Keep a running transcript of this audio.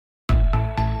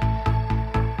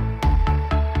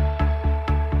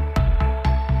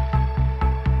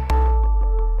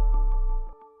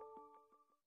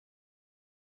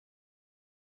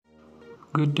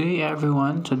Good day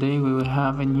everyone. Today we will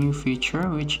have a new feature,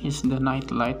 which is the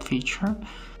night light feature,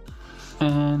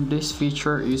 and this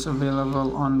feature is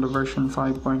available on the version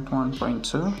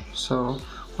 5.1.2. so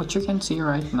what you can see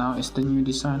right now is the new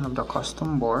design of the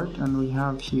custom board, and we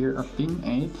have here a pin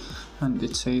 8 and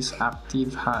it says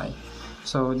active high.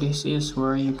 So this is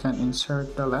where you can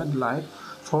insert the LED light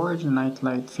for the night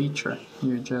light feature.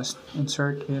 You just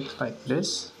insert it like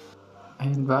this.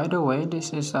 And by the way,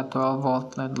 this is a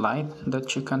 12-volt LED light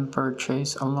that you can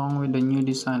purchase along with the new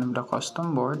design of the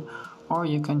custom board, or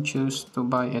you can choose to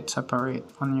buy it separate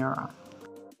on your own.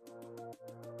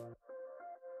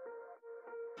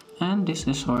 And this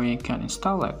is where you can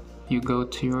install it. You go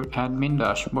to your admin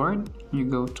dashboard, you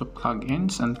go to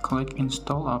plugins and click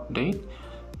install update.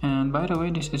 And by the way,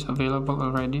 this is available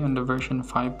already on the version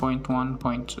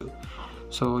 5.1.2.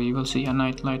 So you will see a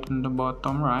night light on the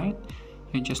bottom right.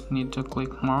 You just need to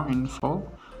click more info,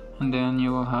 and then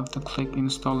you will have to click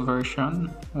install version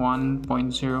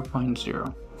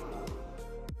 1.0.0.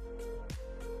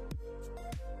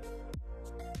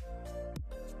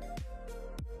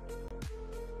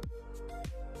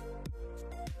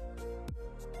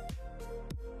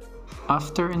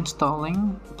 After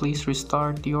installing, please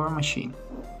restart your machine.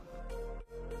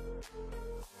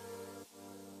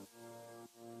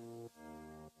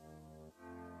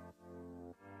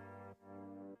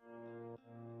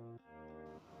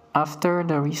 After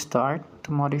the restart,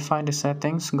 to modify the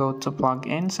settings, go to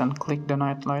plugins and click the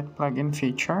nightlight plugin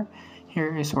feature.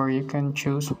 Here is where you can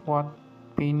choose what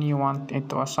pin you want it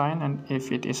to assign and if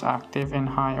it is active in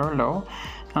high or low.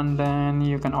 And then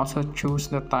you can also choose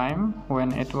the time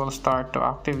when it will start to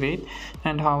activate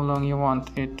and how long you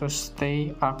want it to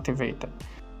stay activated.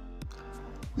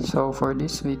 So for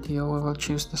this video, we will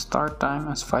choose the start time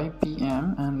as 5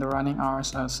 p.m. and the running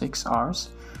hours as 6 hours.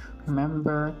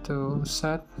 Remember to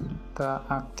set the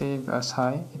active as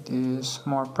high. It is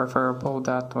more preferable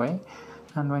that way.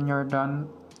 And when you're done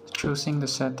choosing the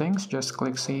settings, just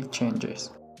click Save Changes.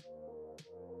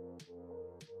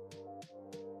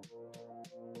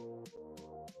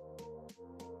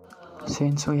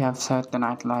 Since we have set the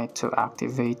night light to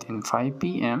activate in 5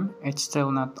 p.m, it's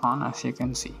still not on, as you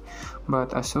can see.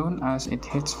 But as soon as it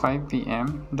hits 5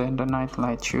 p.m, then the night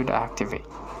light should activate.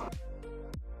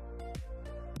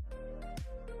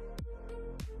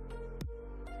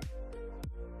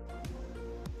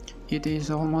 It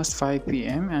is almost 5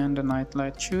 p.m. and the night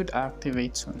light should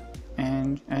activate soon.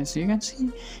 And as you can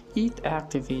see, it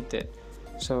activated.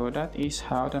 So that is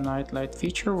how the night light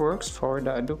feature works for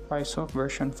the Adopisoft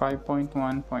version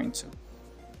 5.1.2.